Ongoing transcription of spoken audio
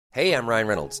Hey, I'm Ryan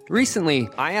Reynolds. Recently,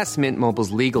 I asked Mint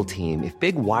Mobile's legal team if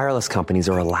big wireless companies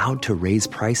are allowed to raise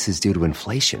prices due to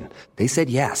inflation. They said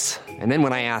yes. And then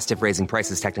when I asked if raising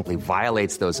prices technically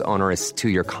violates those onerous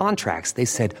two-year contracts, they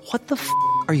said, "What the f***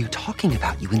 are you talking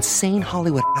about, you insane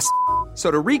Hollywood ass?" So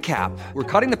to recap, we're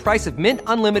cutting the price of Mint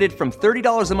Unlimited from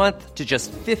 $30 a month to just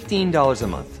 $15 a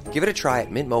month. Give it a try at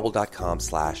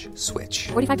mintmobile.com/switch.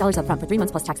 $45 up front for 3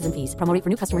 months plus taxes and fees. Promo rate for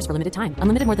new customers for limited time.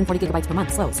 Unlimited more than 40 gigabytes per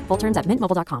month. Slows full terms at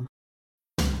mintmobile.com.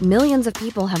 Millions of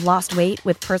people have lost weight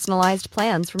with personalized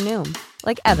plans from Noom.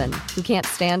 Like Evan, who can't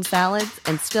stand salads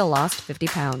and still lost 50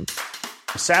 pounds.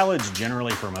 Salads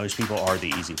generally for most people are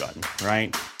the easy button,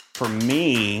 right? For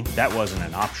me, that wasn't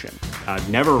an option. I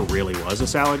never really was a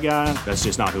salad guy. That's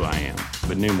just not who I am.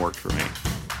 But Noom worked for me.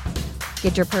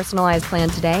 Get your personalized plan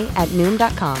today at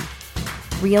Noom.com.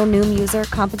 Real Noom user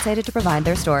compensated to provide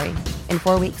their story. In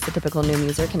 4 weeks, the typical Noom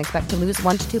user can expect to lose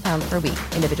 1 to 2 pounds per week.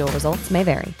 Individual results may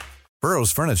vary.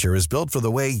 Burrow's furniture is built for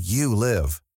the way you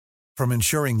live. From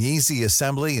ensuring easy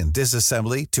assembly and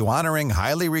disassembly to honoring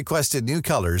highly requested new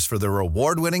colors for their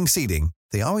award-winning seating,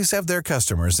 they always have their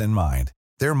customers in mind.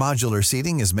 Their modular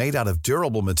seating is made out of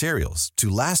durable materials to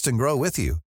last and grow with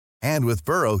you. And with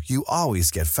Burrow, you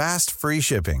always get fast, free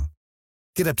shipping.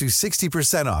 Get up to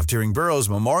 60% off during Burrow's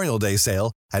Memorial Day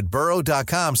sale at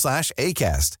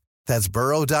burrow.com/ACAST. That's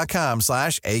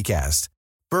burrow.com/ACAST.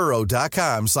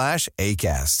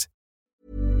 burrow.com/ACAST.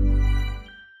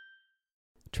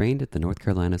 Trained at the North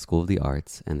Carolina School of the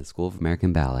Arts and the School of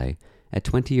American Ballet, at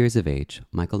 20 years of age,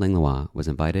 Michael Langlois was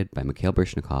invited by Mikhail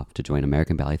Baryshnikov to join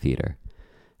American Ballet Theatre.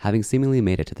 Having seemingly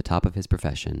made it to the top of his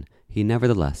profession, he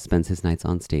nevertheless spends his nights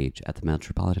on stage at the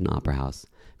Metropolitan Opera House,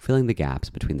 filling the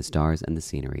gaps between the stars and the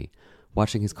scenery,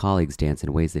 watching his colleagues dance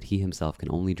in ways that he himself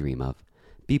can only dream of.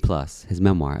 B+, his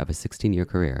memoir of a 16-year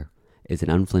career, is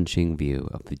an unflinching view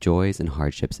of the joys and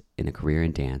hardships in a career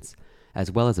in dance,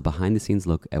 as well as a behind-the-scenes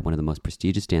look at one of the most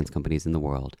prestigious dance companies in the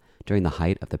world during the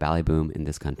height of the ballet boom in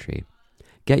this country.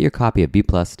 Get your copy of B+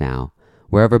 now,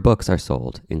 wherever books are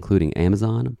sold, including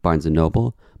Amazon, Barnes &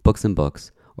 Noble, Books and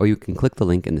Books, or you can click the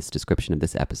link in the description of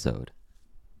this episode.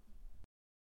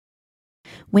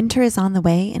 Winter is on the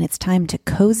way, and it's time to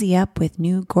cozy up with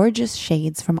new gorgeous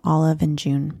shades from Olive &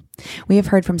 June. We have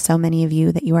heard from so many of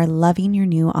you that you are loving your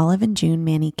new Olive & June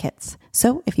mani kits.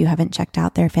 So if you haven't checked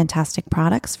out their fantastic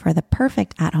products for the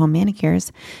perfect at-home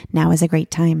manicures, now is a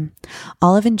great time.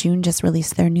 Olive & June just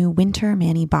released their new Winter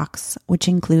Mani Box, which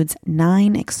includes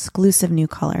 9 exclusive new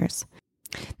colors.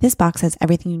 This box has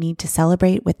everything you need to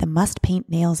celebrate with the must-paint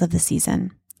nails of the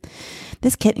season.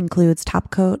 This kit includes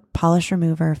top coat, polish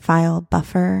remover, file,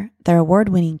 buffer, their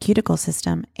award-winning cuticle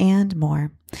system, and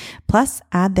more. Plus,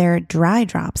 add their dry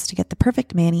drops to get the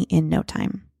perfect mani in no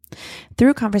time.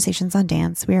 Through Conversations on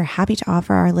Dance, we are happy to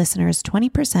offer our listeners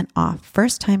 20% off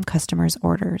first-time customers'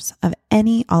 orders of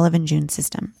any Olive & June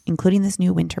system, including this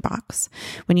new winter box,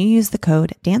 when you use the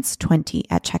code DANCE20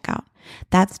 at checkout.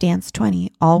 That's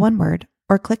DANCE20, all one word,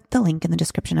 or click the link in the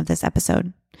description of this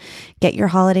episode. Get your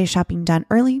holiday shopping done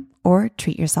early or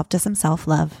treat yourself to some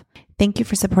self-love. Thank you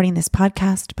for supporting this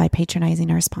podcast by patronizing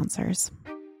our sponsors.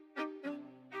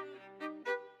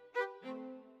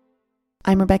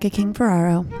 I'm Rebecca King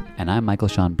Ferraro. And I'm Michael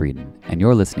Sean Breeden, and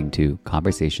you're listening to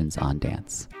Conversations on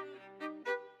Dance.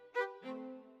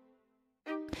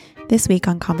 This week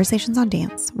on Conversations on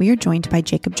Dance, we are joined by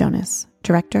Jacob Jonas,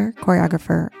 director,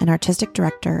 choreographer, and artistic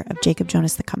director of Jacob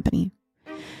Jonas The Company.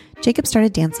 Jacob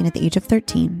started dancing at the age of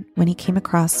 13 when he came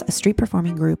across a street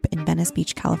performing group in Venice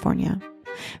Beach, California.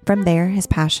 From there, his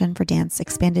passion for dance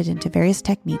expanded into various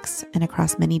techniques and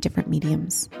across many different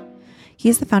mediums. He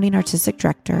is the founding artistic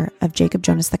director of Jacob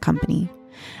Jonas The Company,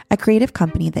 a creative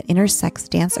company that intersects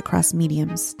dance across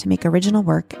mediums to make original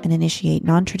work and initiate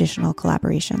non-traditional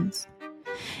collaborations.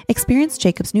 Experience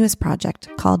Jacob's newest project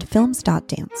called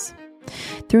Films.Dance.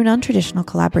 Through non-traditional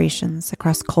collaborations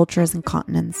across cultures and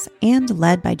continents, and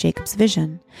led by Jacob's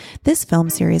vision, this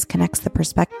film series connects the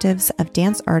perspectives of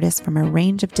dance artists from a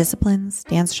range of disciplines,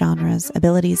 dance genres,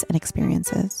 abilities, and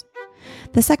experiences.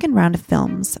 The second round of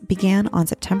films began on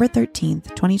September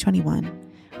 13th, 2021,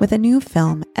 with a new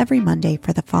film every Monday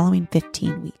for the following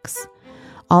 15 weeks.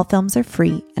 All films are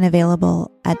free and available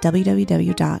at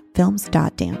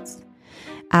www.films.dance,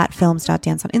 at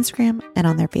films.dance on Instagram, and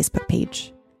on their Facebook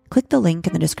page. Click the link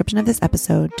in the description of this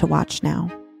episode to watch now.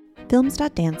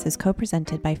 Films.Dance is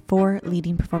co-presented by 4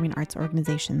 leading performing arts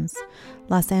organizations: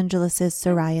 Los Angeles'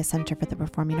 Soraya Center for the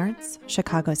Performing Arts,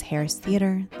 Chicago's Harris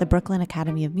Theater, the Brooklyn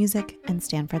Academy of Music, and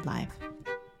Stanford Live.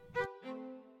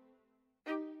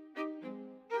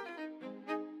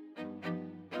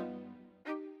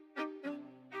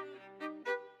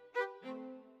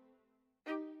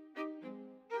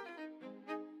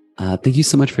 Thank you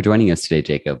so much for joining us today,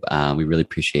 Jacob. We really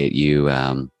appreciate you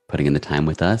putting in the time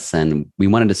with us. And we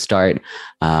wanted to start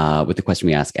with the question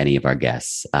we ask any of our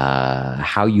guests,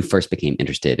 how you first became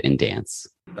interested in dance.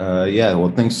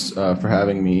 Well, thanks for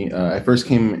having me. I first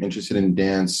came interested in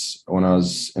dance when I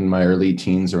was in my early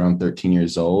teens, around 13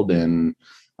 years old. And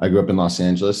I grew up in Los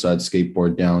Angeles, so I'd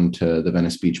skateboard down to the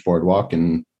Venice Beach Boardwalk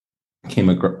and came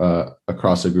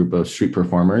across a group of street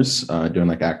performers doing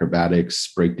like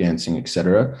acrobatics, breakdancing,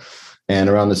 etc. And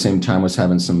around the same time was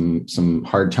having some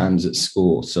hard times at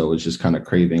school. So it was just kind of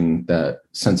craving that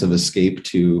sense of escape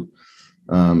to,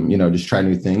 just try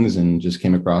new things, and just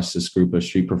came across this group of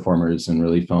street performers and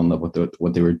really fell in love with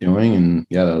what they were doing. And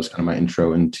yeah, that was kind of my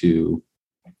intro into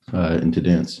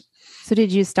dance. So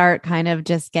did you start kind of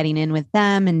just getting in with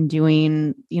them and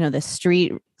doing, the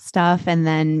street stuff? And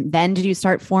then did you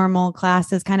start formal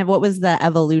classes? Kind of what was the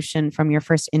evolution from your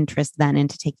first interest then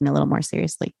into taking it a little more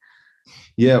seriously?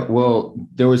 Yeah, well,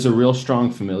 there was a real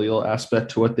strong familial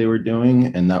aspect to what they were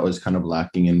doing, and that was kind of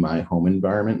lacking in my home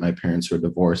environment. My parents were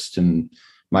divorced, and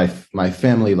my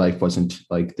family life wasn't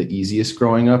like the easiest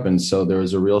growing up, and so there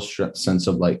was a real sense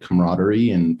of like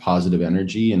camaraderie and positive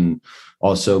energy. And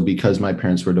also because my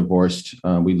parents were divorced,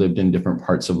 we lived in different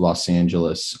parts of Los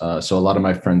Angeles, so a lot of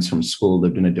my friends from school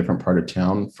lived in a different part of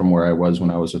town from where I was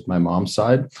when I was with my mom's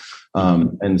side,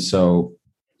 and so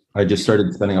I just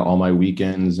started spending all my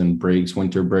weekends and breaks,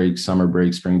 winter break, summer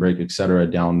break, spring break, et cetera,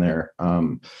 down there.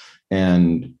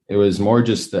 And it was more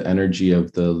just the energy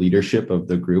of the leadership of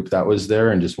the group that was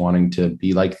there and just wanting to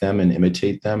be like them and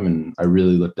imitate them. And I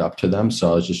really looked up to them.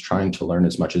 So I was just trying to learn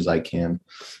as much as I can.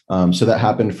 So that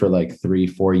happened for like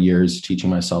 3-4 years, teaching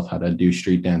myself how to do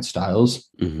street dance styles.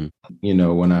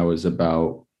 Mm-hmm. When I was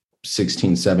about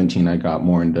 16, 17, I got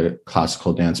more into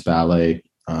classical dance, ballet,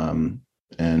 and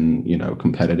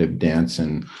competitive dance,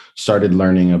 and started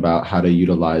learning about how to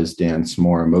utilize dance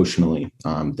more emotionally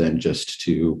than just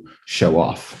to show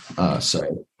off.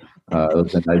 So it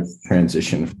was a nice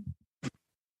transition.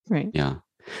 Right. Yeah.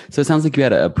 So it sounds like you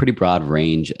had a pretty broad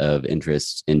range of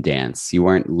interests in dance. You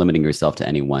weren't limiting yourself to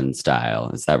any one style.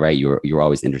 Is that right? You were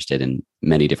always interested in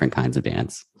many different kinds of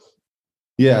dance.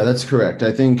 Yeah, that's correct.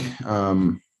 I think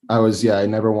I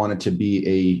never wanted to be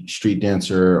a street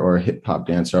dancer or a hip hop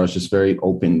dancer. I was just very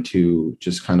open to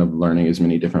just kind of learning as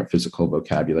many different physical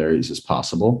vocabularies as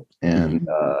possible. And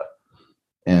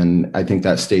I think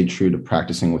that stayed true to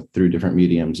practicing through different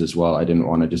mediums as well. I didn't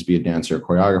want to just be a dancer or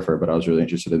choreographer, but I was really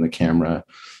interested in the camera.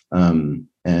 I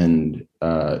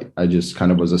just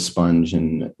kind of was a sponge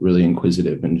and really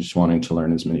inquisitive and just wanting to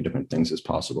learn as many different things as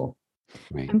possible.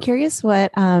 Right. I'm curious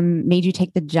what made you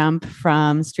take the jump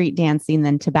from street dancing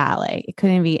then to ballet. It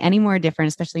couldn't be any more different,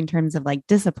 especially in terms of like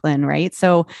discipline, right?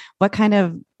 So what kind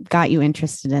of got you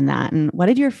interested in that? And what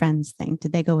did your friends think?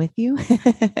 Did they go with you?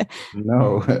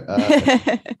 No.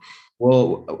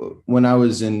 Well, when I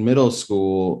was in middle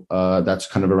school, that's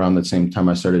kind of around the same time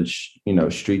I started,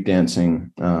 street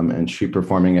dancing and street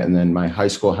performing. And then my high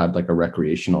school had like a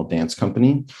recreational dance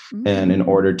company. Mm-hmm. And in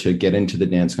order to get into the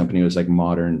dance company, it was like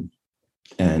modern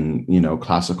and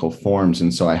classical forms,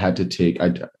 and so I had to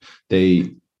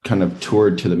they kind of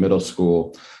toured to the middle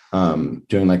school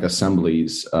doing like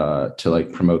assemblies to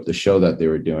like promote the show that they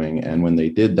were doing. And when they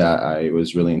did that, I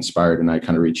was really inspired, and I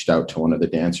kind of reached out to one of the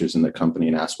dancers in the company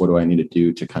and asked, what do I need to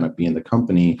do to kind of be in the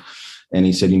company? And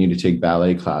he said, you need to take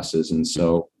ballet classes. And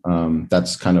so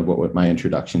that's kind of what my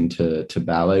introduction to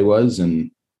ballet was.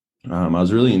 And I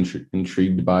was really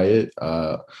intrigued by it.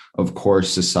 Of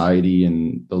course, society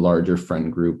and the larger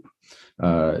friend group,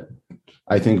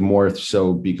 I think more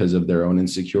so because of their own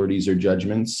insecurities or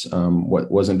judgments,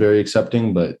 what wasn't very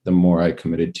accepting. But the more I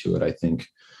committed to it, I think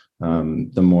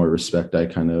the more respect I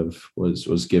kind of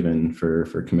was given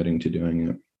for committing to doing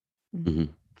it. Mm-hmm.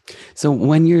 So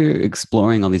when you're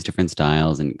exploring all these different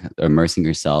styles and immersing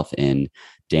yourself in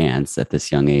dance at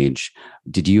this young age,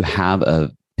 did you have a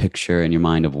picture in your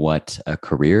mind of what a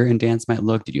career in dance might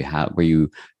look? Were you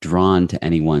drawn to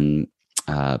any one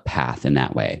path in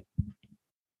that way?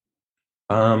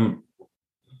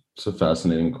 It's a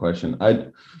fascinating question. I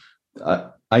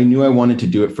knew I wanted to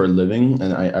do it for a living.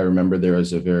 And I remember there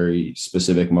was a very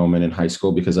specific moment in high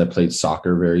school, because I played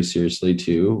soccer very seriously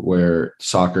too, where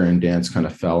soccer and dance kind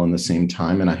of fell in the same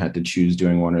time, and I had to choose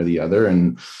doing one or the other.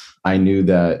 And I knew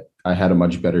that I had a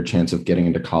much better chance of getting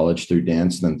into college through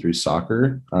dance than through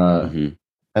soccer. And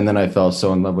then I fell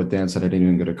so in love with dance that I didn't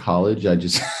even go to college. I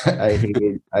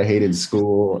hated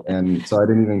school. And so I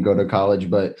didn't even go to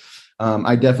college. But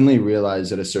I definitely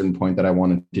realized at a certain point that I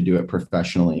wanted to do it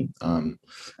professionally. And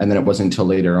then it wasn't until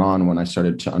later on when I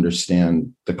started to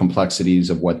understand the complexities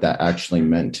of what that actually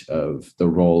meant, of the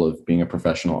role of being a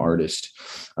professional artist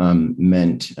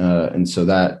meant. And so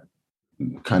that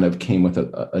kind of came with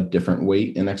a different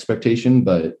weight and expectation.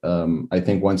 But I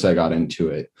think once I got into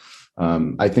it,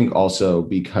 I think also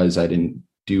because I didn't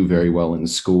do very well in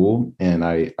school, and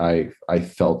I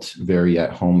felt very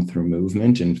at home through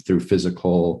movement and through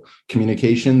physical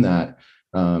communication, that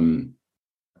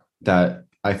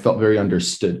I felt very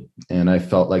understood, and I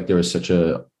felt like there was such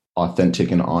a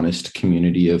authentic and honest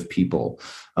community of people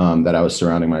that I was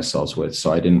surrounding myself with.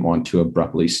 So I didn't want to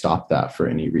abruptly stop that for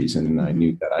any reason, and I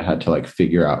knew that I had to like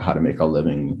figure out how to make a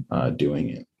living doing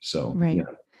it. So Right.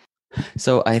 Yeah.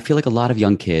 So I feel like a lot of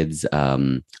young kids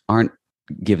aren't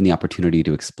given the opportunity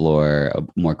to explore a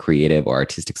more creative or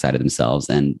artistic side of themselves,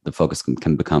 and the focus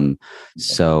can become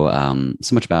so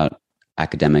much about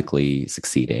academically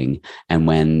succeeding. And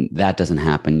when that doesn't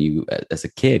happen, you as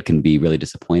a kid can be really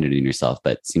disappointed in yourself.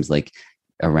 But it seems like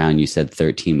around, you said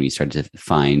 13, when you started to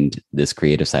find this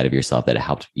creative side of yourself, that it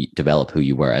helped develop who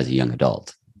you were as a young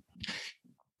adult.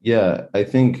 Yeah, I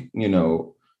think,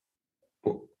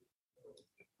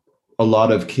 a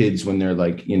lot of kids, when they're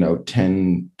like,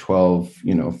 10, 12,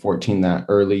 14, that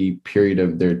early period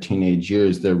of their teenage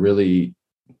years,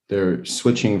 they're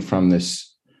switching from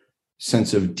this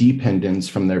sense of dependence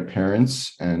from their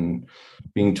parents and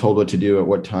being told what to do at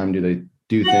what time do they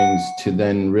do things, to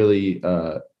then really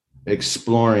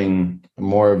exploring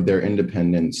more of their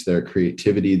independence, their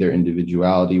creativity, their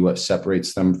individuality, what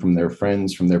separates them from their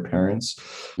friends, from their parents.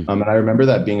 And I remember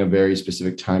that being a very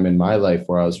specific time in my life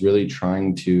where I was really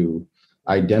trying to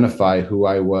identify who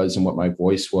I was and what my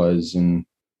voice was. And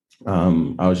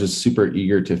I was just super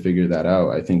eager to figure that out.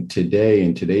 I think today,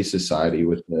 in today's society,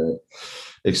 with the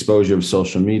exposure of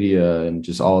social media and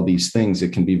just all these things,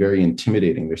 it can be very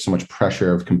intimidating. There's so much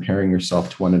pressure of comparing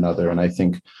yourself to one another. And I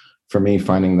think for me,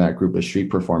 finding that group of street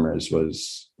performers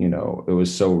was, it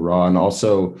was so raw. And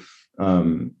also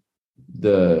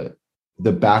the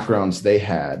backgrounds they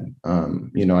had.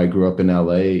 I grew up in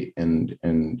LA,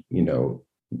 and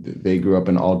they grew up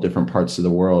in all different parts of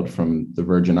the world, from the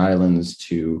Virgin Islands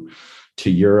to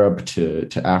Europe,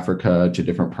 to Africa, to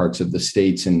different parts of the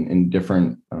States, and in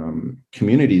different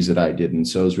communities that I did. And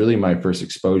so it was really my first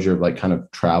exposure of like kind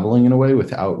of traveling in a way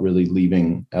without really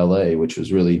leaving LA, which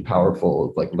was really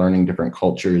powerful, like learning different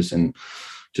cultures and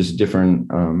just different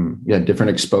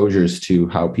exposures to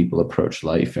how people approach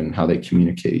life and how they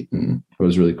communicate. And it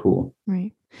was really cool.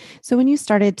 Right. So when you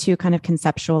started to kind of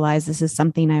conceptualize, this is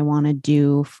something I want to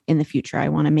do in the future, I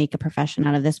want to make a profession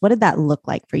out of this, what did that look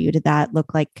like for you? Did that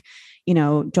look like,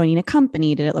 joining a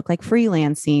company? Did it look like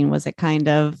freelancing? Was it kind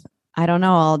of, I don't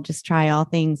know, I'll just try all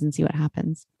things and see what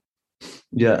happens?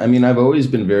 Yeah. I mean, I've always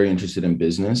been very interested in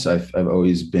business. I've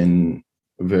always been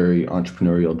very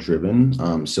entrepreneurial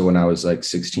driven. So when I was like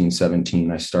 16, 17,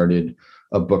 I started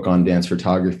a book on dance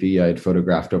photography. I had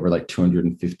photographed over like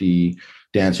 250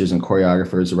 dancers and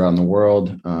choreographers around the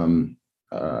world.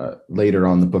 Later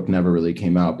on, the book never really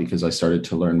came out because I started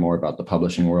to learn more about the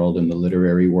publishing world and the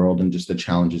literary world and just the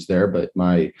challenges there. But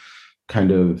my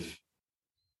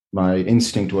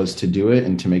instinct was to do it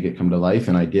and to make it come to life.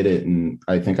 And I did it. And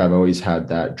I think I've always had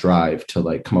that drive to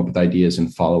like come up with ideas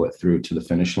and follow it through to the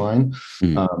finish line.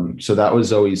 So that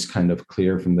was always kind of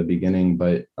clear from the beginning.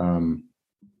 But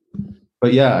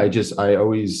yeah, I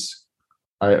always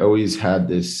had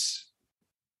this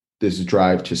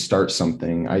drive to start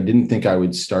something. I didn't think I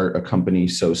would start a company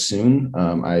so soon.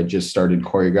 I had just started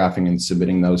choreographing and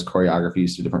submitting those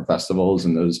choreographies to different festivals,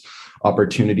 and those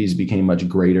opportunities became much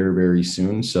greater very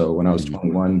soon. So when I was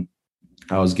 21,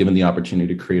 I was given the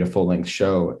opportunity to create a full-length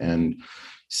show, and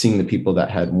seeing the people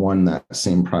that had won that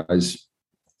same prize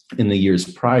in the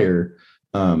years prior,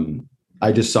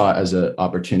 I just saw it as an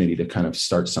opportunity to kind of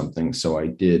start something. So I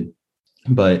did.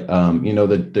 But,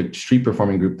 the street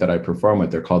performing group that I perform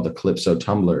with, they're called the Calypso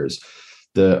Tumblers.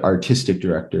 The artistic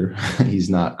director, he's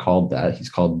not called that, he's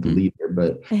called the leader,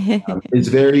 but it's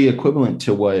very equivalent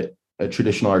to what a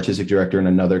traditional artistic director in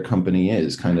another company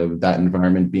is, kind of that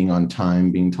environment, being on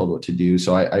time, being told what to do.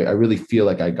 So I really feel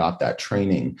like I got that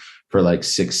training for like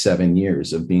 6-7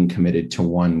 years of being committed to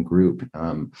one group.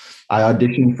 I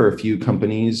auditioned for a few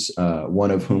companies,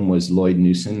 one of whom was Lloyd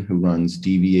Newson, who runs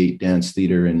DV8 Dance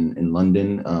Theater in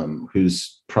London,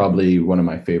 who's probably one of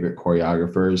my favorite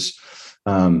choreographers.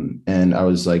 And I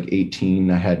was like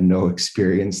 18. I had no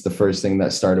experience. The first thing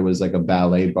that started was like a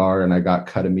ballet bar, and I got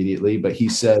cut immediately. But he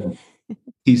said,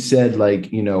 like,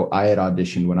 I had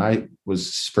auditioned when I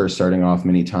was first starting off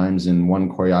many times. And one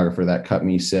choreographer that cut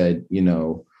me said,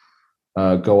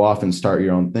 go off and start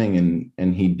your own thing.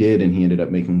 And he did, and he ended up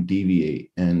making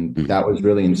Deviate. And that was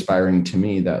really inspiring to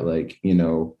me that, like, you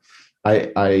know,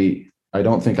 I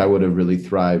don't think I would have really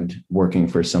thrived working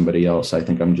for somebody else. I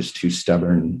think I'm just too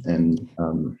stubborn.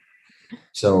 And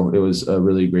so it was a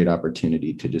really great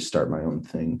opportunity to just start my own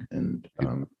thing. And,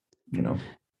 you know.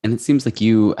 And it seems like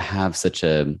you have such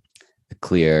a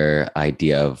clear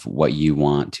idea of what you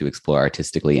want to explore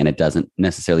artistically, and it doesn't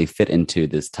necessarily fit into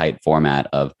this tight format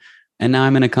of, and now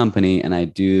I'm in a company and I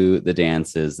do the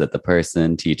dances that the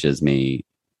person teaches me.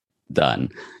 Done.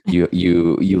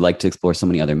 You like to explore so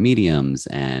many other mediums,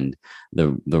 and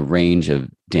the range of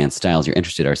dance styles you're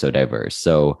interested in are so diverse.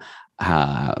 So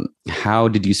how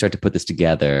did you start to put this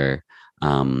together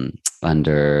in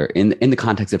the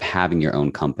context of having your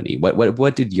own company?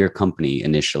 What did your company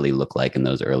initially look like in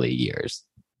those early years?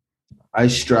 I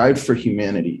strived for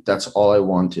humanity. That's all I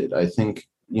wanted. I think,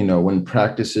 you know, when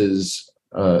practices,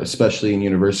 especially in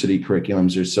university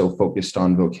curriculums, are so focused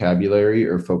on vocabulary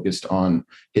or focused on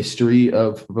history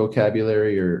of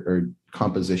vocabulary or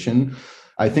composition,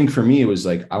 I think for me, it was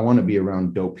like, I want to be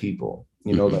around dope people.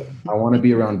 You know, like, I want to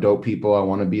be around dope people. I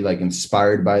want to be like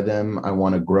inspired by them. I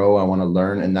want to grow. I want to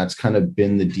learn. And that's kind of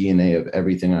been the DNA of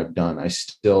everything I've done. I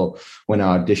still, when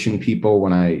I audition people,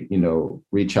 when I, you know,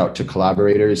 reach out to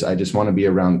collaborators, I just want to be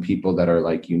around people that are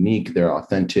like unique, they're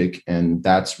authentic. And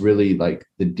that's really like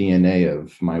the DNA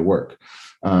of my work.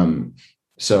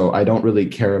 So I don't really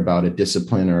care about a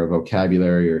discipline or a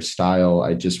vocabulary or style.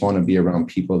 I just want to be around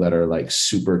people that are like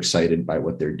super excited by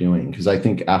what they're doing. Because I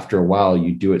think after a while,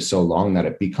 you do it so long that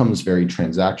it becomes very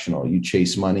transactional. You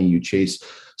chase money, you chase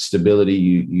stability,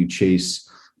 you chase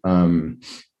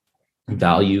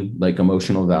value, like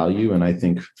emotional value. And I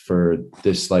think for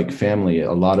this like family,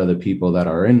 a lot of the people that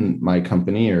are in my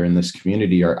company or in this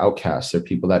community are outcasts. They're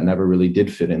people that never really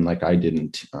did fit in, like I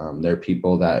didn't. They're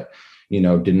people that, you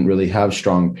know, didn't really have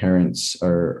strong parents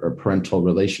or parental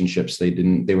relationships.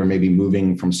 They were maybe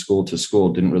moving from school to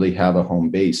school, didn't really have a home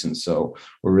base. And so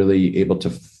we're really able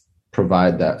to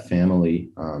provide that family.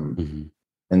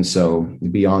 And so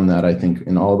beyond that, I think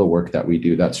in all the work that we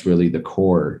do, that's really the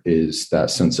core, is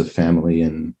that sense of family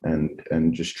and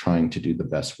just trying to do the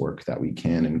best work that we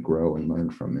can and grow and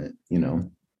learn from it, you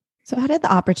know. So how did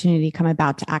the opportunity come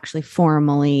about to actually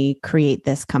formally create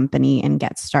this company and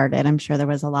get started? I'm sure there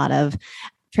was a lot of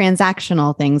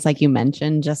transactional things, like you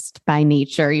mentioned, just by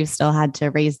nature. You still had to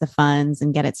raise the funds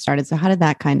and get it started. So how did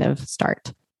that kind of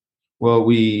start? Well,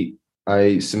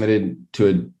 I submitted to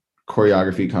a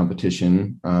choreography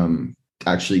competition,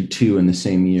 actually 2 in the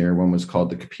same year. One was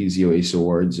called the Capizio Ace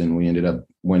Awards, and we ended up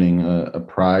winning a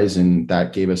prize, and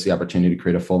that gave us the opportunity to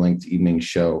create a full-length evening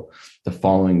show the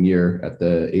following year at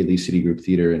the A. Lee City Group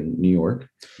Theater in New York.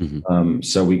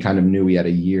 So we kind of knew we had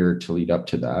a year to lead up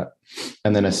to that.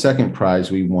 And then a second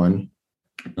prize we won.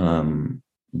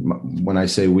 When I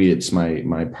say we, it's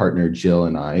my partner Jill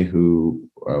and I, who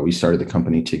we started the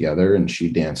company together, and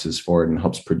she dances for it and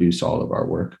helps produce all of our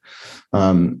work.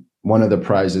 One of the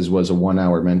prizes was a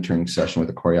 1-hour mentoring session with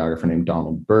a choreographer named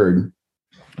Donald Bird,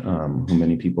 who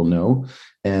many people know.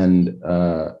 And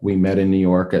we met in New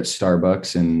York at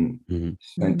Starbucks and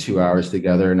spent 2 hours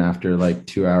together. And after like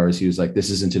 2 hours, he was like, "This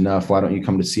isn't enough. Why don't you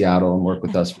come to Seattle and work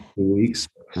with us for 2 weeks?"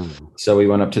 So we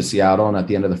went up to Seattle, and at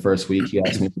the end of the first week, he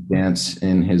asked me to dance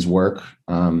in his work.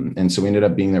 And so we ended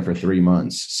up being there for 3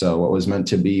 months. So what was meant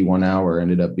to be 1 hour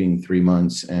ended up being 3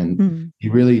 months. And he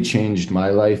really changed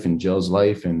my life and Jill's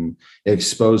life, and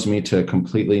exposed me to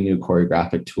completely new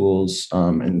choreographic tools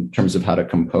in terms of how to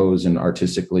compose and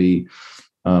artistically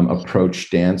approach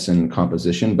dance and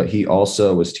composition. But he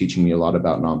also was teaching me a lot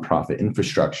about nonprofit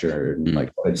infrastructure and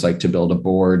like what it's like to build a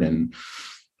board and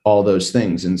all those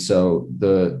things. And so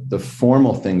the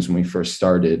formal things, when we first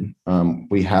started,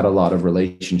 we had a lot of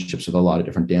relationships with a lot of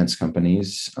different dance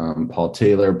companies, Paul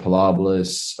Taylor,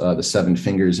 Palablis, the Seven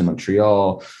Fingers in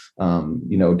Montreal,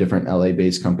 different LA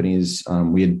based companies.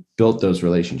 We had built those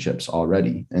relationships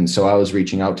already. And so I was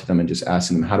reaching out to them and just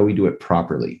asking them, how do we do it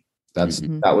properly?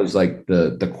 That was like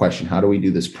the question. How do we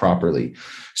do this properly?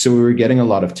 So we were getting a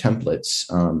lot of templates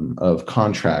of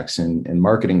contracts and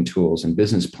marketing tools and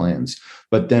business plans.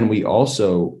 But then we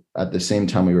also, at the same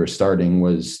time we were starting,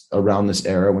 was around this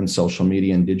era when social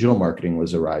media and digital marketing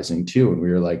was arising too. And we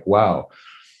were like, wow,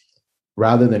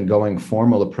 rather than going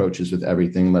formal approaches with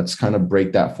everything, let's kind of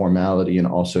break that formality and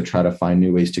also try to find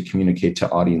new ways to communicate to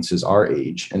audiences our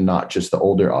age and not just the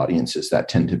older audiences that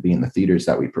tend to be in the theaters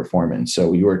that we perform in. So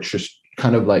we were just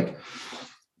kind of like,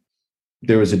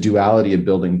 there was a duality of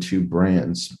building 2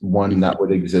 brands, one that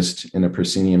would exist in a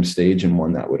proscenium stage and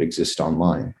one that would exist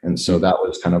online. And so that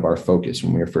was kind of our focus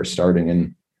when we were first starting.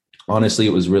 And honestly,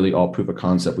 it was really all proof of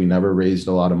concept. We never raised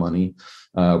a lot of money.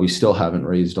 We still haven't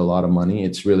raised a lot of money.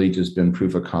 It's really just been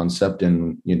proof of concept.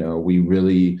 And, we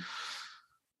really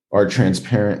are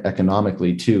transparent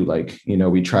economically too. Like,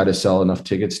 we try to sell enough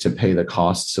tickets to pay the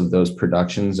costs of those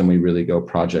productions, and we really go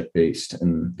project based.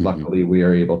 And luckily we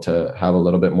are able to have a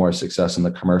little bit more success in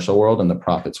the commercial world, and the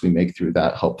profits we make through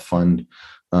that help fund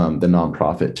the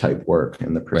nonprofit type work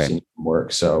and the proscenium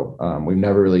work. So we've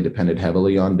never really depended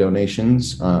heavily on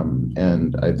donations.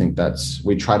 And I think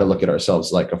we try to look at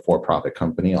ourselves like a for-profit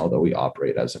company, although we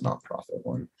operate as a nonprofit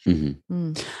one.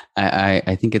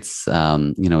 I think it's,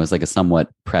 it's like a somewhat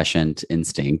prescient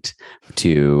instinct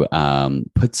to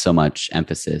put so much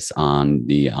emphasis on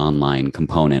the online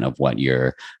component of what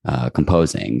you're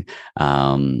composing.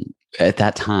 At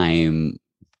that time,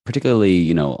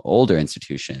 particularly, older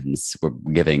institutions were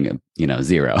giving,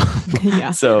 zero.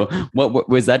 Yeah. So what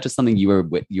was that just something you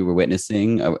were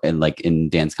witnessing and like in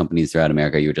dance companies throughout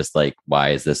America? You were just like, why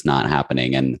is this not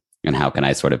happening? And how can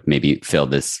I sort of maybe fill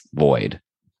this void?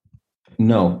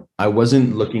 No, I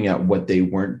wasn't looking at what they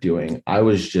weren't doing. I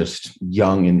was just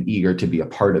young and eager to be a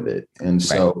part of it. And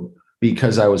so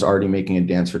because I was already making a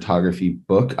dance photography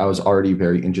book, I was already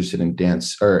very interested in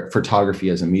dance or photography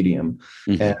as a medium.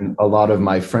 And a lot of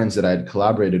my friends that I had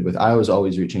collaborated with, I was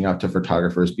always reaching out to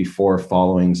photographers before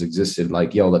followings existed,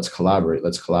 like, yo, let's collaborate.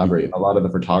 A lot of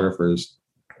the photographers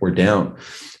were down,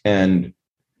 and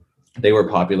they were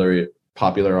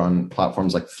popular on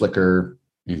platforms like Flickr,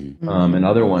 and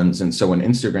other ones. And so when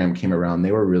Instagram came around,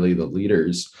 they were really the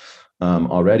leaders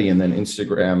already. And then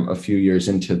Instagram, a few years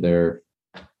into their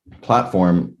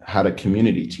platform, had a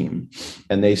community team,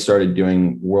 and they started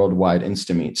doing worldwide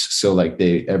Insta meets. So like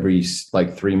every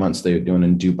 3 months they would do it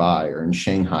in Dubai or in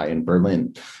Shanghai and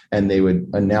Berlin, and they would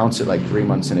announce it like 3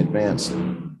 months in advance.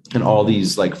 And all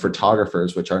these like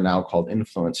photographers, which are now called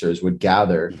influencers, would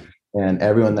gather, and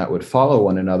everyone that would follow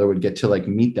one another would get to like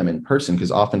meet them in person,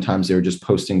 because oftentimes they were just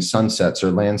posting sunsets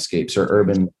or landscapes or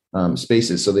urban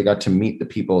spaces. So they got to meet the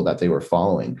people that they were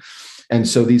following. And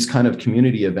so these kind of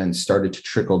community events started to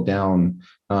trickle down.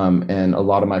 And a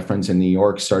lot of my friends in New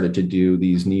York started to do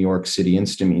these New York City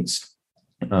Insta meets,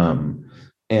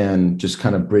 and just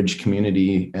kind of bridge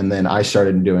community. And then I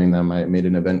started doing them. I made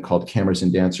an event called Cameras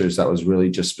and Dancers that was really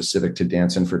just specific to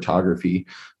dance and photography.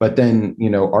 But then,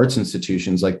 arts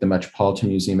institutions like the Metropolitan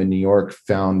Museum in New York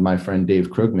found my friend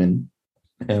Dave Krugman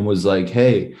and was like,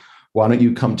 hey, why don't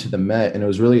you come to the Met? And it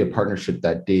was really a partnership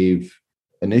that Dave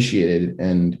initiated.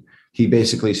 And he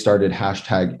basically started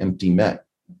 #EmptyMet.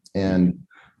 And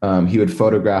he would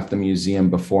photograph the museum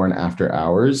before and after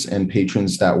hours, and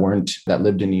patrons that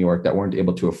lived in New York that weren't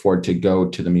able to afford to go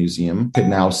to the museum could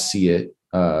now see it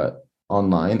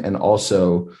online. And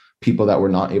also people that were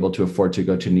not able to afford to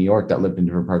go to New York that lived in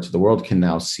different parts of the world can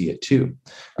now see it too.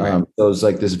 So it was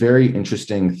like this very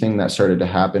interesting thing that started to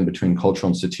happen between cultural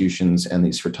institutions and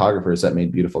these photographers that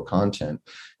made beautiful content.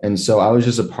 And so I was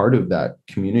just a part of that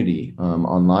community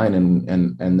online.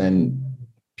 And then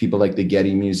people like the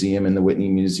Getty Museum and the Whitney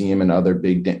Museum and other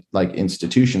big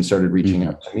institutions started reaching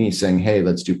out to me saying, hey,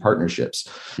 let's do partnerships.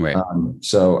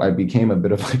 So I became a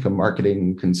bit of like a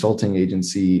marketing consulting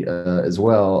agency as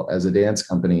well as a dance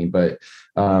company. But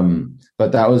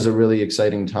that was a really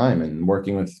exciting time, and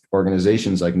working with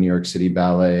organizations like New York City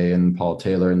Ballet and Paul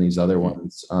Taylor and these other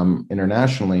ones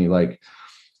internationally,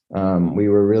 we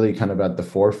were really kind of at the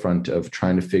forefront of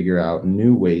trying to figure out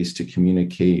new ways to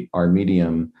communicate our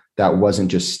medium that wasn't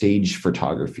just stage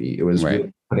photography. It was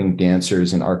really putting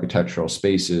dancers in architectural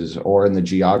spaces or in the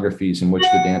geographies in which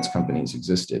the dance companies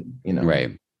existed,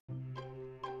 Right.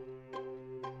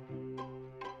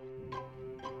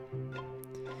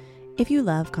 If you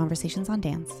love Conversations on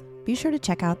Dance, be sure to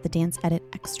check out the Dance Edit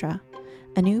Extra,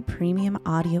 a new premium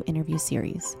audio interview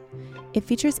series. It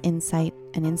features insight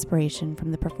and inspiration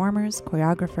from the performers,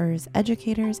 choreographers,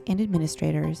 educators, and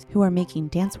administrators who are making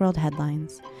dance world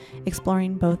headlines,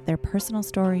 exploring both their personal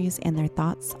stories and their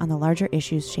thoughts on the larger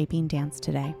issues shaping dance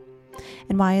today.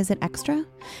 And why is it extra?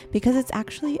 Because it's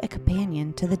actually a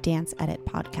companion to the Dance Edit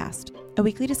podcast, a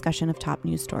weekly discussion of top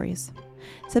news stories.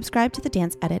 Subscribe to the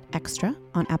Dance Edit Extra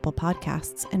on Apple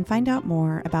Podcasts and find out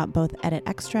more about both Edit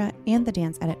Extra and the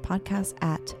Dance Edit podcast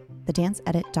at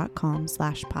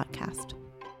thedanceedit.com/podcast.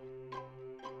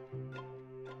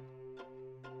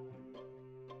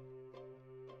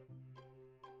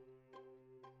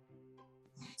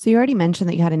 So you already mentioned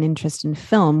that you had an interest in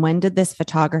film. When did this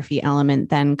photography element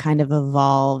then kind of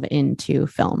evolve into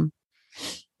film?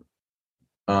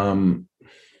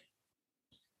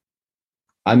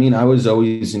 I mean, I was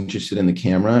always interested in the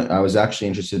camera. I was actually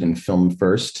interested in film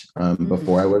first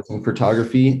before I was in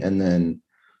photography. And then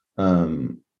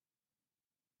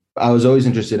I was always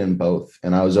interested in both,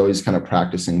 and I was always kind of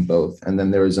practicing both. And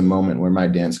then there was a moment where my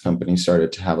dance company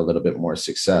started to have a little bit more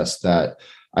success that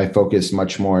I focused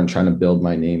much more on trying to build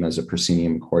my name as a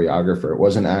proscenium choreographer. It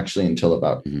wasn't actually until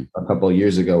about a couple of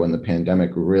years ago when the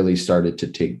pandemic really started to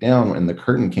take down and the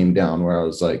curtain came down where I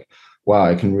was like, wow,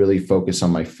 I can really focus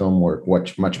on my film work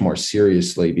much more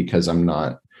seriously because I'm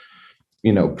not,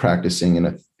 practicing in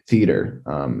a theater.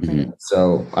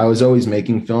 So I was always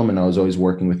making film and I was always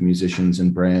working with musicians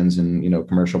and brands and,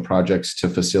 commercial projects to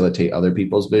facilitate other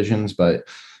people's visions. But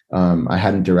I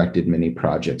hadn't directed many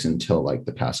projects until like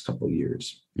the past couple of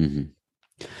years. Mm-hmm.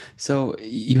 So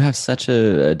you have such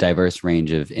a diverse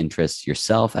range of interests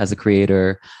yourself as a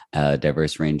creator, a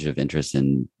diverse range of interests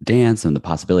in dance and the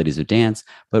possibilities of dance.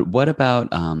 But what about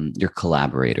your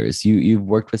collaborators? You've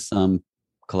worked with some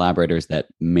collaborators that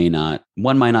might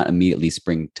not immediately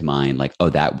spring to mind, like, oh,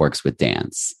 that works with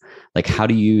dance. Like, how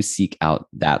do you seek out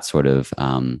that sort of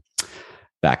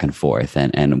back and forth?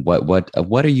 And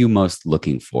what are you most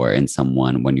looking for in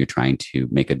someone when you're trying to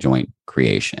make a joint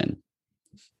creation?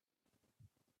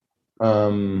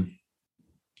 I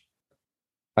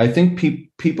think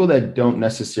people that don't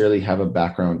necessarily have a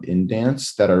background in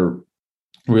dance that are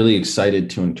really excited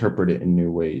to interpret it in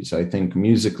new ways. I think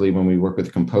musically, when we work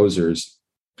with composers,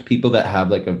 people that have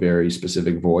like a very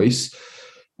specific voice,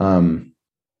 and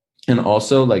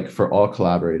also like for all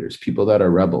collaborators, people that are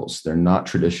rebels, they're not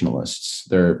traditionalists.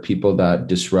 They're people that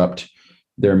disrupt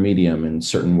their medium in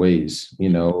certain ways,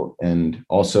 and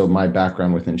also my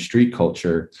background within street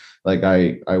culture. Like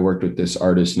I worked with this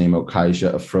artist named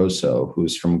Okaija Afroso,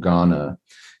 who's from Ghana,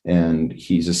 and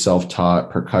he's a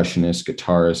self-taught percussionist,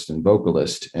 guitarist, and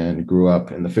vocalist, and grew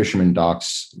up in the fisherman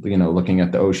docks, looking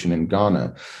at the ocean in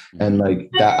Ghana. And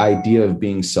like that idea of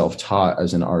being self-taught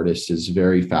as an artist is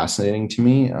very fascinating to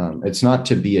me. It's not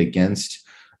to be against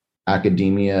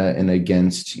academia and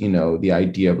against, the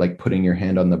idea of like putting your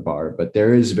hand on the bar, but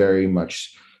there is very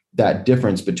much that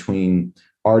difference between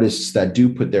artists that do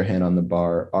put their hand on the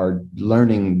bar are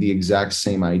learning the exact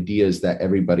same ideas that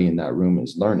everybody in that room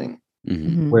is learning.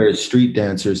 Mm-hmm. Whereas street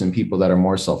dancers and people that are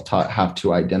more self-taught have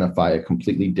to identify a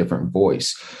completely different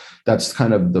voice. That's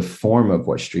kind of the form of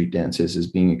what street dance is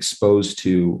being exposed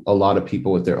to a lot of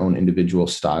people with their own individual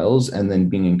styles and then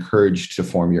being encouraged to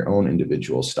form your own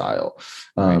individual style.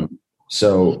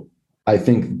 So I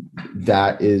think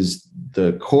that is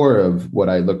the core of what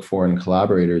I look for in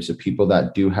collaborators, of people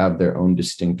that do have their own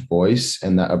distinct voice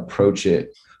and that approach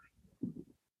it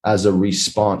as a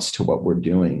response to what we're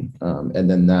doing. And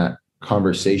then that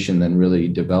conversation then really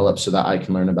develops so that I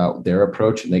can learn about their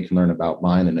approach and they can learn about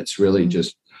mine. And it's really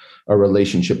just a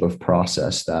relationship of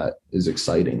process that is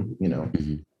exciting,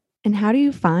 Mm-hmm. And how do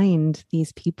you find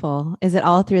these people? Is it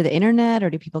all through the internet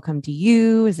or do people come to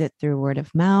you? Is it through word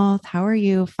of mouth? How are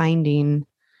you finding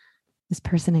this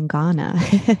person in Ghana?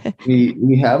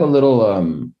 we have a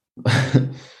little,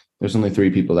 there's only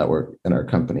 3 people that work in our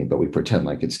company, but we pretend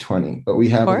like it's 20. But we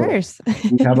have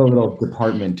we have a little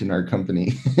department in our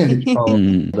company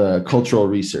called the cultural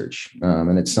research.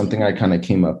 And it's something I kind of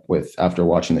came up with after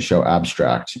watching the show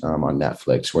Abstract on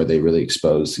Netflix, where they really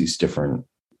expose these different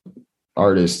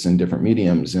artists and different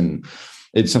mediums. And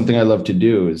it's something I love to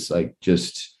do, is like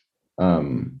just,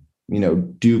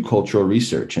 do cultural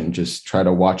research and just try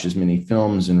to watch as many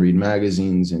films and read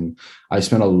magazines. And I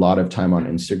spent a lot of time on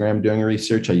Instagram doing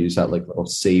research. I use that like little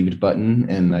saved button,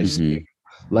 and I see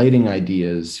lighting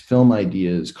ideas, film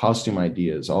ideas, costume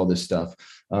ideas, all this stuff.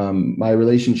 My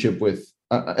relationship with,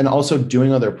 and also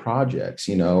doing other projects,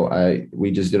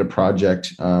 we just did a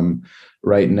project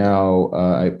right now.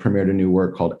 I premiered a new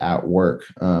work called At Work.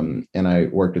 And I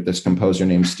worked with this composer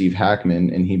named Steve Hackman,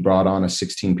 and he brought on a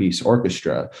 16-piece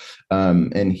orchestra.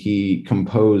 And he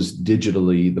composed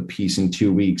digitally the piece in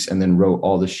 2 weeks and then wrote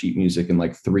all the sheet music in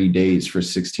like 3 days for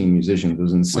 16 musicians. It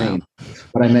was insane. Wow.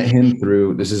 But I met him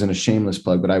through, this isn't a shameless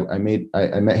plug, but I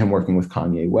met him working with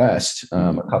Kanye West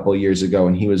a couple of years ago,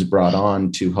 and he was brought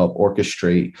on to help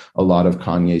orchestrate a lot of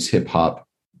Kanye's hip hop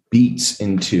beats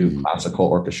into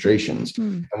classical orchestrations.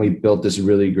 And we built this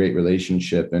really great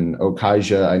relationship. And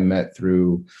Okaija I met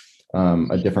through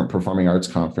a different performing arts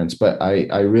conference, but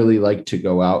I really like to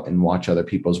go out and watch other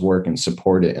people's work and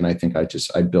support it. And I think I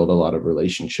build a lot of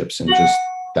relationships in just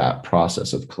that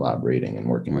process of collaborating and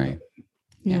working. Right.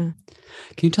 Yeah.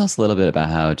 Can you tell us a little bit about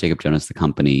how Jacob Jonas, the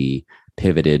company,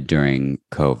 pivoted during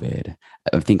COVID?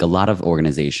 I think a lot of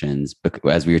organizations,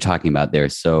 as we were talking about, they're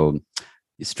so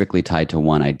strictly tied to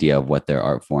one idea of what their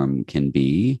art form can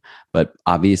be. But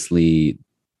obviously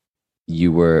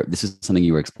this is something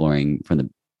you were exploring from the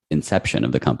inception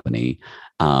of the company.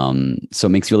 So it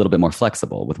makes you a little bit more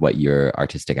flexible with what your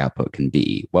artistic output can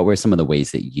be. What were some of the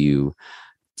ways that you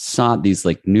sought these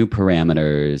like new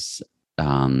parameters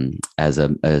as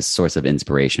a source of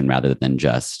inspiration rather than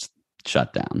just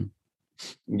shut down?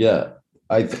 Yeah,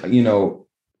 you know,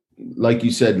 like you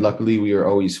said, luckily we were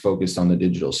always focused on the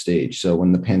digital stage. So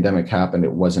when the pandemic happened,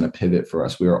 it wasn't a pivot for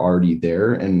us. We were already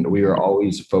there, and we were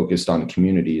always focused on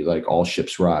community, like all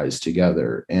ships rise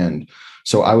together. And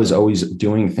so I was always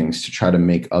doing things to try to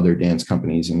make other dance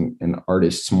companies and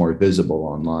artists more visible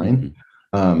online.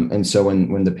 And so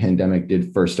when the pandemic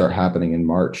did first start happening in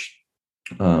March,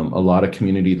 a lot of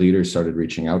community leaders started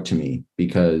reaching out to me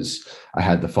because I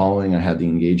had the following, I had the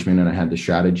engagement, and I had the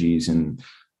strategies. And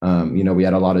you know, we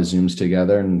had a lot of Zooms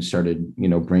together and started, you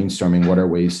know, brainstorming what are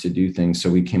ways to do things. So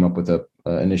we came up with a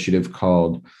initiative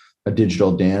called a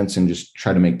digital dance, and just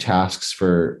try to make tasks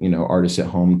for, you know, artists at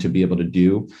home to be able to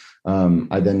do.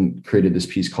 I then created this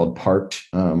piece called Parked,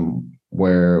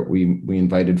 where we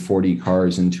invited 40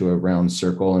 cars into a round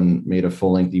circle and made a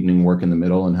full length evening work in the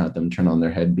middle and had them turn on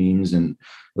their head beams. And it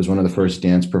was one of the first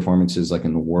dance performances like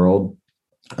in the world.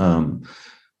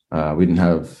 We didn't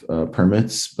have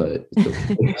permits, but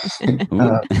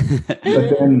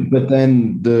but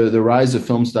then the rise of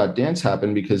films.dance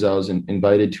happened because I was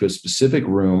invited to a specific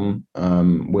room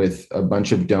with a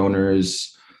bunch of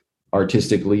donors,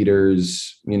 artistic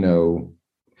leaders, you know,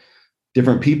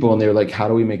 different people. And they were like, how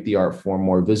do we make the art form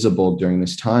more visible during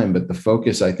this time? But the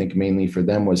focus, I think, mainly for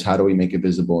them was how do we make it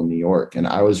visible in New York? And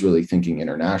I was really thinking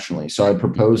internationally. So I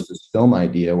proposed this film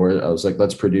idea where I was like,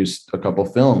 let's produce a couple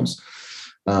films.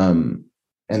 And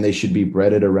they should be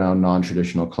breaded around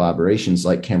non-traditional collaborations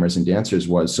like Cameras and Dancers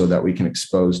was, so that we can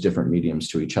expose different mediums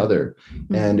to each other.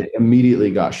 And it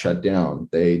immediately got shut down.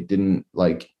 They didn't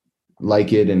like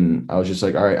it. And I was just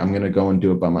like, all right, I'm going to go and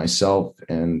do it by myself.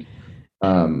 And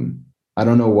I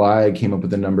don't know why I came up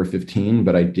with the number 15,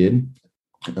 but I did.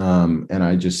 And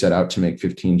I just set out to make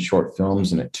 15 short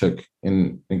films, and it took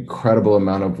an incredible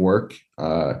amount of work.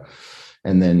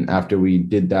 And then after we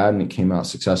did that and it came out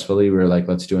successfully, we were like,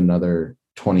 let's do another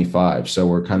 25. So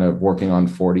we're kind of working on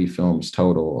 40 films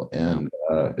total. And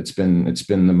it's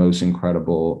been the most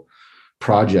incredible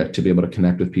project to be able to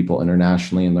connect with people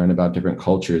internationally and learn about different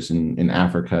cultures in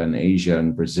Africa and Asia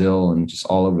and Brazil and just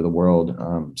all over the world.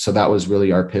 So that was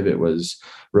really our pivot, was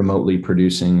remotely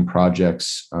producing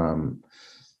projects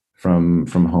from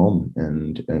home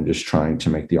and just trying to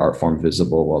make the art form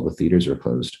visible while the theaters were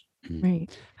closed. Right.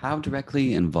 How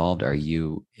directly involved are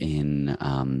you in,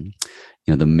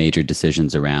 you know, the major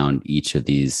decisions around each of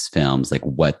these films, like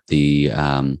what the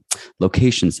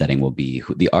location setting will be,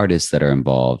 who the artists that are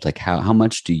involved, like how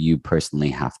much do you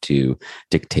personally have to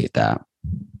dictate that?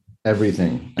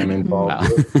 Everything. I'm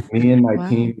involved. Me and my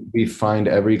team, we find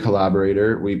every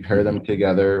collaborator, we pair them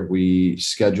together, we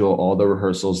schedule all the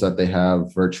rehearsals that they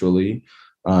have virtually.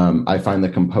 I find the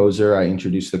composer, I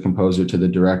introduce the composer to the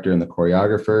director and the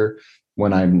choreographer.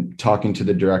 When I'm talking to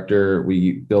the director,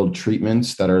 we build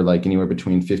treatments that are like anywhere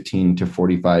between 15 to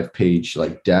 45 page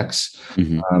like decks,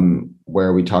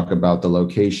 where we talk about the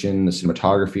location, the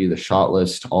cinematography, the shot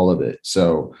list, all of it.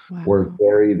 So we're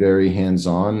very, very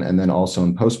hands-on. And then also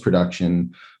in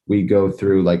post-production, we go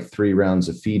through like 3 rounds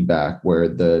of feedback where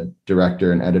the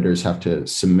director and editors have to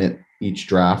submit each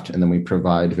draft, and then we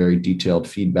provide very detailed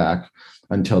feedback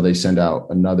until they send out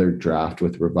another draft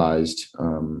with revised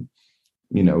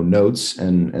you know, notes,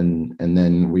 and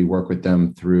then we work with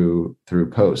them through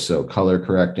post. So color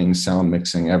correcting, sound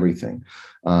mixing, everything.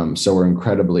 So we're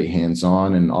incredibly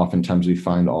hands-on, and oftentimes we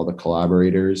find all the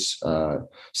collaborators.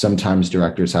 Sometimes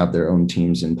directors have their own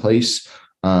teams in place.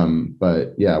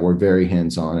 But yeah, we're very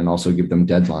hands-on, and also give them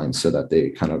deadlines so that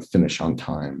they kind of finish on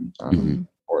time.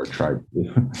 Or try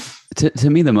to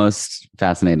me, the most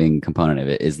fascinating component of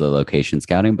it is the location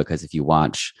scouting, because if you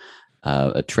watch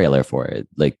a trailer for it,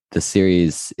 like the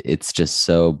series, it's just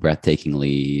so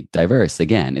breathtakingly diverse.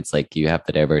 Again, it's like you have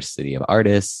the diversity of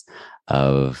artists,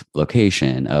 of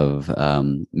location, of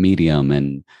medium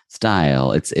and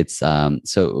style. It's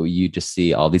so you just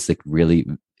see all these like really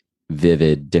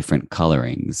vivid different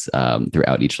colorings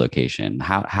throughout each location.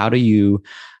 How do you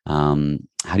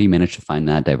manage to find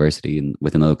that diversity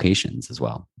within the locations as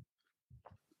well?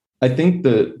 I think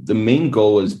the main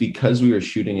goal is, because we were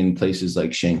shooting in places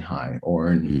like Shanghai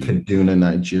or in Kaduna,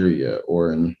 Nigeria,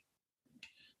 or in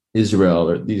Israel,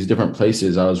 or these different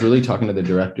places, I was really talking to the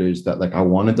directors that like I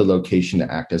wanted the location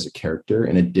to act as a character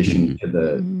in addition to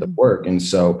the work. And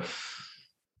so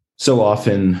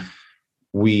often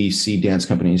we see dance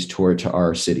companies tour to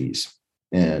our cities,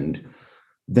 and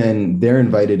then they're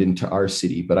invited into our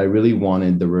city. But I really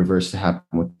wanted the reverse to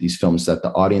happen with these films, that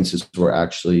the audiences were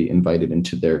actually invited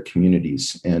into their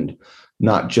communities, and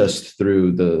not just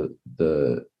through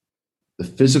the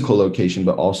physical location,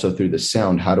 but also through the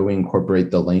sound. How do we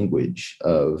incorporate the language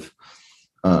of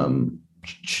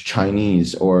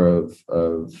Chinese, or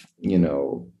of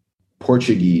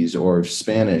Portuguese or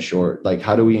Spanish, or like,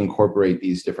 how do we incorporate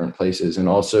these different places? And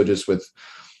also just with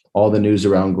all the news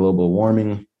around global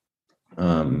warming,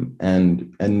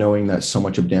 and knowing that so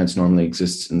much of dance normally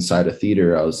exists inside a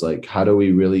theater, I was like, how do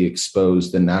we really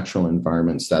expose the natural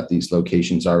environments that these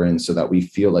locations are in, so that we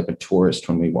feel like a tourist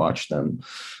when we watch them,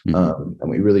 and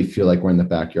we really feel like we're in the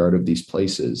backyard of these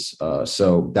places.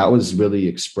 So that was really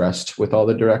expressed with all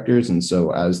the directors. And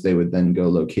so as they would then go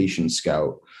location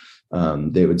scout,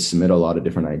 they would submit a lot of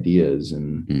different ideas,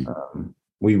 and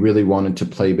we really wanted to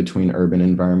play between urban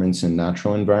environments and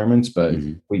natural environments, but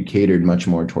we catered much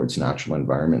more towards natural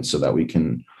environments, so that we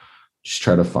can just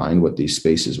try to find what these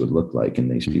spaces would look like in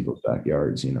these people's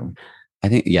backyards, I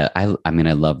think, yeah, I mean,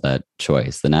 I love that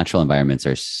choice. The natural environments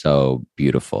are so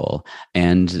beautiful,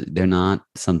 and they're not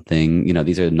something,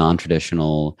 these are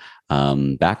non-traditional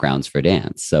backgrounds for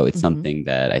dance. So it's something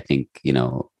that I think,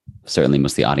 certainly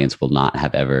most of the audience will not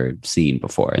have ever seen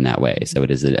before in that way. So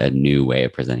it is a new way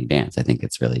of presenting dance. I think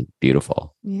it's really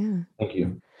beautiful. Yeah. Thank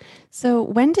you. So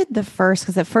when did because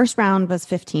the first round was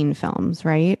 15 films,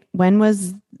 right? When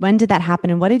did that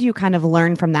happen? And what did you kind of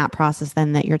learn from that process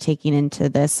then that you're taking into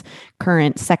this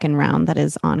current second round that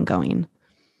is ongoing?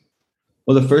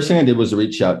 Well, the first thing I did was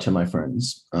reach out to my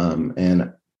friends,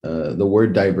 and the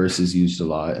word diverse is used a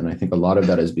lot. And I think a lot of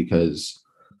that is because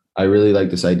I really like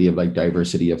this idea of like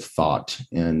diversity of thought.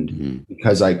 And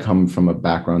because I come from a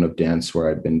background of dance where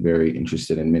I've been very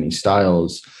interested in many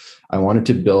styles, I wanted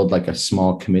to build like a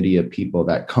small committee of people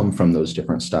that come from those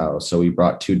different styles. So we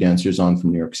brought 2 dancers on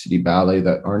from New York City Ballet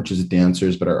that aren't just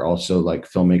dancers, but are also like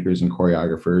filmmakers and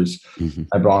choreographers.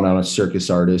 I brought on a circus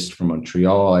artist from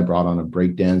Montreal. I brought on a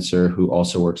break dancer who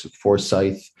also works with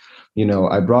Forsyth.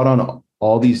 I brought on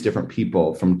all these different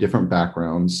people from different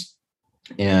backgrounds,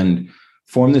 and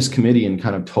formed this committee and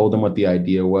kind of told them what the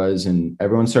idea was. And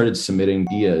everyone started submitting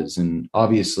ideas. And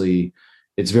obviously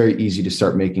it's very easy to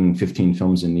start making 15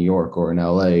 films in New York or in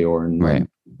LA or in London.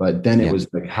 But then it was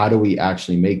like, how do we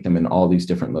actually make them in all these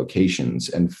different locations,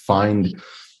 and find,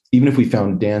 even if we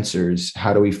found dancers,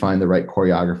 how do we find the right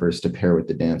choreographers to pair with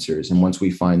the dancers? And once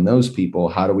we find those people,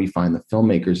 how do we find the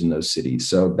filmmakers in those cities?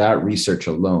 So that research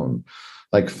alone,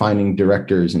 like finding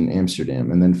directors in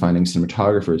Amsterdam and then finding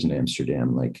cinematographers in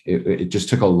Amsterdam, like it just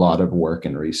took a lot of work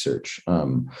and research.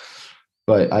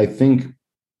 But I think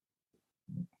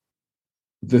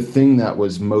the thing that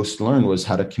was most learned was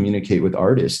how to communicate with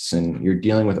artists. And you're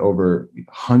dealing with over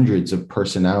hundreds of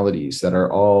personalities that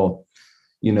are all,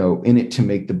 in it to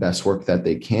make the best work that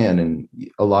they can. And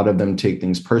a lot of them take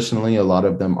things personally. A lot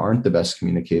of them aren't the best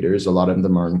communicators. A lot of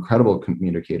them are incredible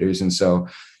communicators. And so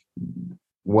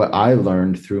what I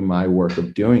learned through my work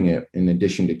of doing it, in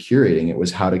addition to curating it,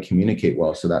 was how to communicate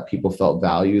well, so that people felt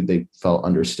valued, they felt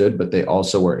understood, but they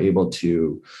also were able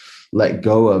to let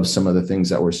go of some of the things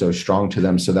that were so strong to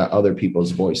them, so that other people's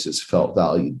voices felt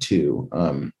valued too.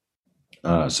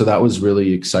 So that was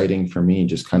really exciting for me,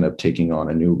 just kind of taking on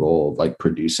a new role of like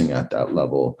producing at that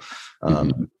level,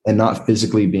 and not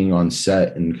physically being on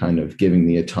set, and kind of giving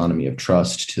the autonomy of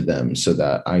trust to them, so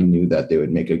that I knew that they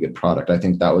would make a good product. I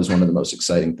think that was one of the most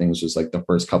exciting things, was like the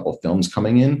first couple films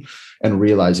coming in and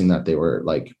realizing that they were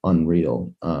like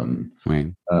unreal. And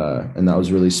that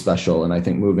was really special. And I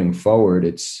think moving forward,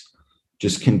 it's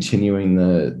just continuing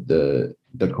the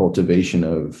cultivation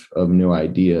of new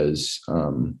ideas,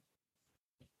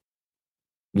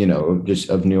 just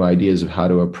of new ideas of how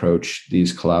to approach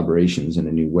these collaborations in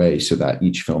a new way, so that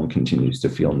each film continues to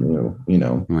feel new,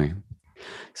 Right.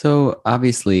 So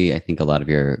obviously, I think a lot of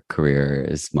your career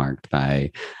is marked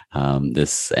by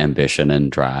this ambition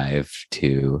and drive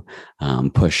to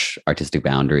push artistic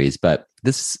boundaries. But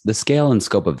the scale and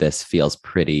scope of this feels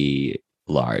pretty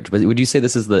large. Would you say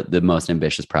this is the most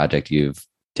ambitious project you've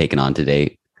taken on to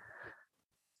date?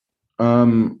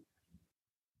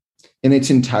 In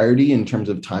its entirety, in terms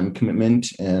of time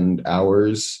commitment and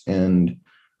hours and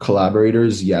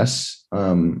collaborators, yes.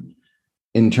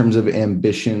 In terms of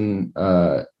ambition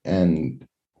and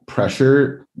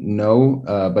pressure, no,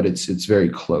 but it's very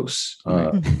close.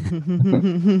 But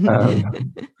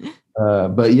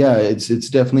yeah, it's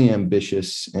definitely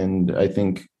ambitious. And I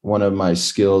think one of my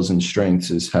skills and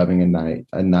strengths is having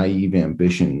a naive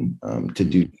ambition to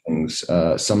do things.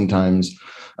 Sometimes,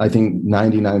 I think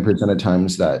 99% of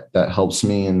times that helps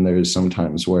me, and there's some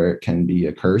times where it can be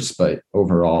a curse. But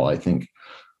overall, I think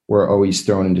we're always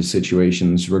thrown into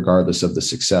situations, regardless of the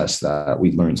success, that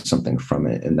we learn something from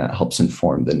it, and that helps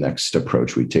inform the next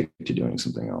approach we take to doing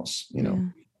something else. Yeah.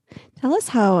 Tell us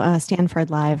how Stanford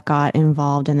Live got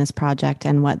involved in this project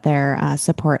and what their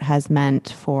support has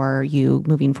meant for you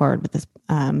moving forward with this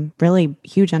really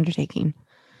huge undertaking.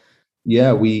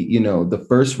 Yeah, the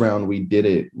first round we did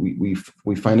it.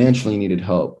 We financially needed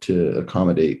help to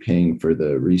accommodate paying for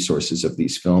the resources of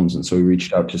these films, and so we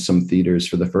reached out to some theaters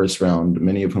for the first round,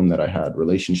 many of whom that I had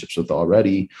relationships with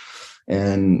already,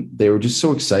 and they were just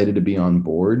so excited to be on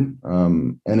board.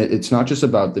 And it's not just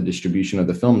about the distribution of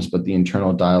the films, but the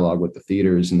internal dialogue with the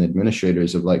theaters and the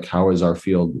administrators of like, how is our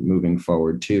field moving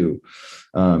forward too?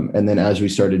 And then as we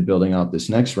started building out this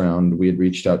next round, we had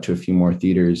reached out to a few more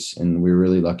theaters, and we were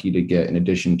really lucky to get, in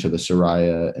addition to the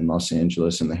Soraya in Los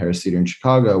Angeles and the Harris Theater in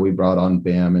Chicago, we brought on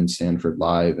BAM and Stanford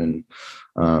Live. And,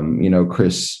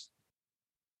 Chris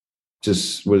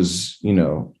just was,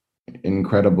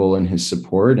 incredible in his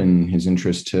support and his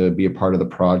interest to be a part of the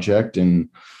project. And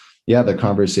yeah, the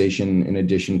conversation, in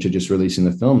addition to just releasing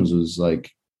the films, was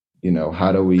like,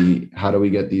 how do we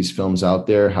get these films out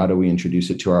there? How do we introduce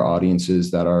it to our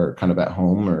audiences that are kind of at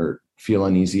home or feel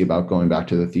uneasy about going back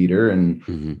to the theater?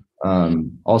 And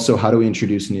also, how do we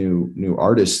introduce new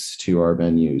artists to our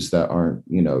venues that aren't,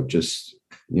 just,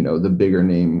 the bigger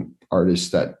name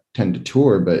artists that tend to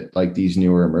tour, but like these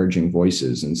newer emerging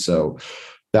voices. And so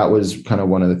that was kind of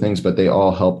one of the things, but they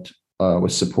all helped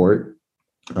with support,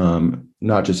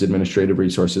 not just administrative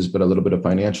resources, but a little bit of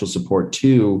financial support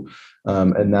too.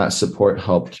 And that support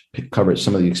helped cover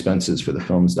some of the expenses for the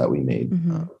films that we made.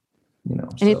 And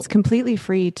it's completely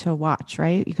free to watch,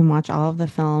 right? You can watch all of the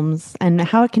films. And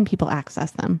how can people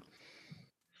access them?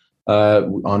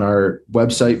 On our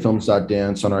website,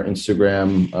 films.dance, on our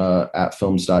Instagram, at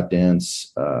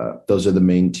films.dance. Those are the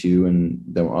main two. And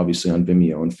then obviously on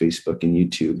Vimeo and Facebook and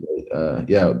YouTube.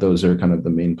 Those are kind of the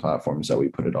main platforms that we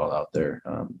put it all out there.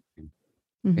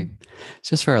 Okay.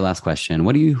 Just for our last question,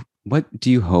 what do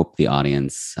you hope the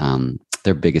audience,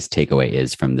 their biggest takeaway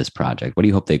is from this project? What do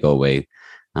you hope they go away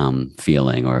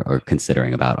feeling or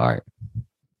considering about art?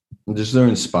 Just they're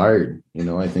inspired.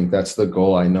 I think that's the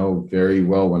goal. I know very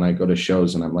well when I go to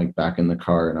shows and I'm like back in the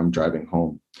car and I'm driving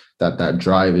home, that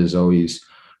drive is always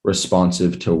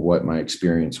responsive to what my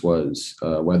experience was,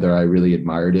 whether I really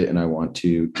admired it and I want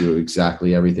to do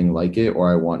exactly everything like it, or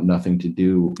I want nothing to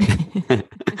do.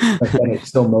 But then it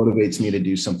still motivates me to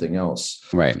do something else.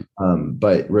 Right.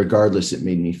 But regardless, it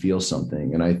made me feel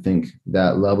something. And I think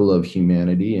that level of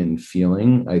humanity and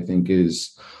feeling, I think,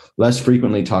 is less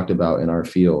frequently talked about in our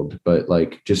field, but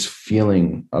like just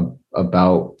feeling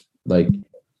about like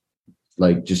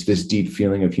just this deep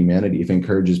feeling of humanity. If it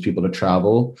encourages people to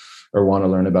travel or want to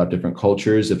learn about different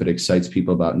cultures, if it excites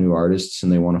people about new artists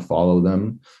and they want to follow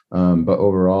them. But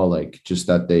overall, like just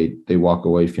that they walk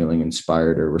away feeling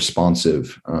inspired or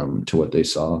responsive to what they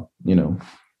saw,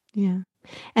 Yeah.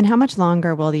 And how much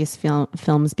longer will these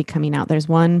films be coming out? There's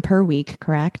one per week,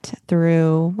 correct?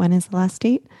 Through, when is the last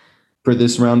date? For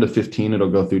this round of 15, it'll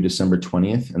go through December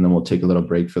 20th, and then we'll take a little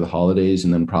break for the holidays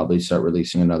and then probably start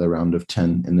releasing another round of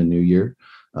 10 in the new year.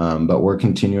 But we're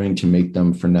continuing to make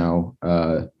them for now.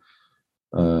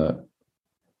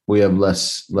 We have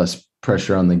less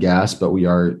pressure on the gas, but we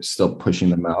are still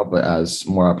pushing them out. But as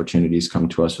more opportunities come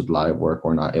to us with live work,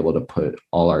 we're not able to put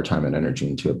all our time and energy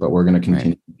into it, but we're going to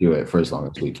continue to do it for as long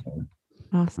as we can.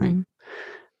 Awesome. Right.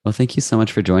 Well, thank you so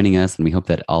much for joining us. And we hope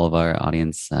that all of our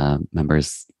audience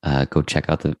members go check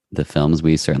out the films.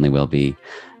 We certainly will be.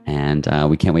 And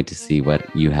we can't wait to see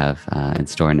what you have in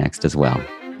store next as well.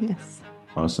 Yes.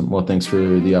 Awesome. Well, thanks for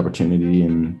the opportunity.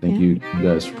 And thank you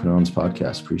guys for putting on this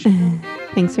podcast. Appreciate it.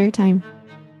 Thanks for your time.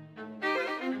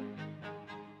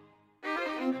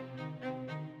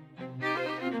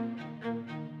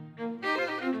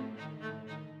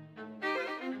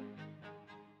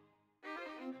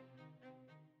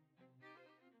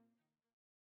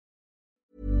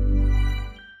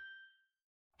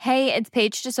 Hey, it's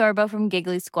Paige DeSorbo from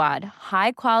Giggly Squad.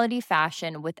 High quality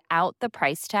fashion without the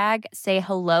price tag. Say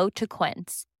hello to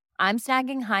Quince. I'm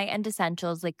snagging high-end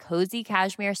essentials like cozy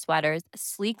cashmere sweaters,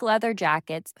 sleek leather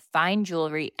jackets, fine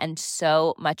jewelry, and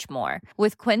so much more.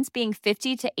 With Quince being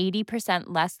 50 to 80%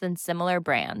 less than similar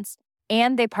brands.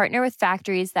 And they partner with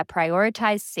factories that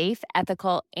prioritize safe,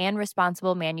 ethical, and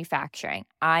responsible manufacturing.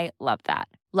 I love that.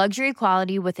 Luxury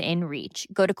quality within reach.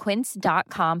 Go to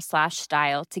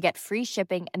quince.com/style to get free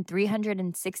shipping and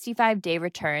 365-day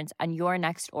returns on your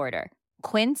next order.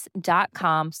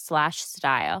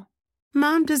 Quince.com/style.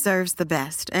 Mom deserves the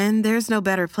best, and there's no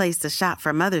better place to shop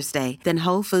for Mother's Day than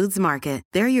Whole Foods Market.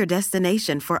 They're your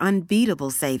destination for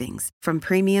unbeatable savings, from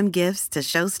premium gifts to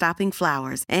show-stopping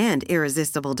flowers and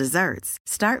irresistible desserts.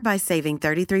 Start by saving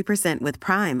 33% with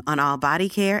Prime on all body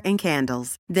care and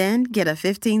candles. Then get a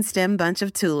 15-stem bunch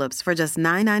of tulips for just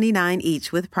 $9.99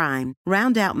 each with Prime.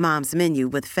 Round out Mom's menu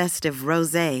with festive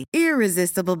rosé,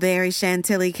 irresistible berry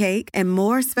chantilly cake, and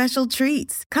more special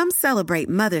treats. Come celebrate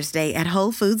Mother's Day at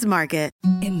Whole Foods Market.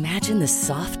 Imagine the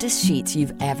softest sheets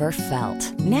you've ever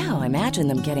felt. Now imagine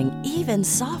them getting even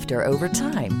softer over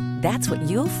time. That's what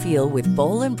you'll feel with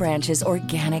Boll & Branch's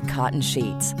organic cotton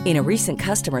sheets. In a recent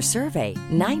customer survey,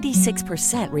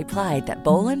 96% replied that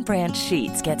Boll & Branch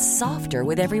sheets get softer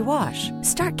with every wash.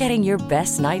 Start getting your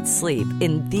best night's sleep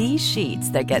in these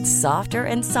sheets that get softer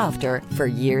and softer for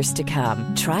years to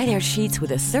come. Try their sheets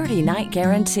with a 30-night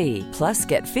guarantee. Plus,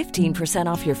 get 15%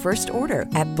 off your first order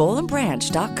at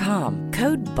bollandbranch.com.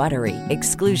 Code BUTTERY.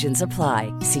 Exclusions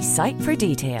apply. See site for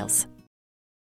details.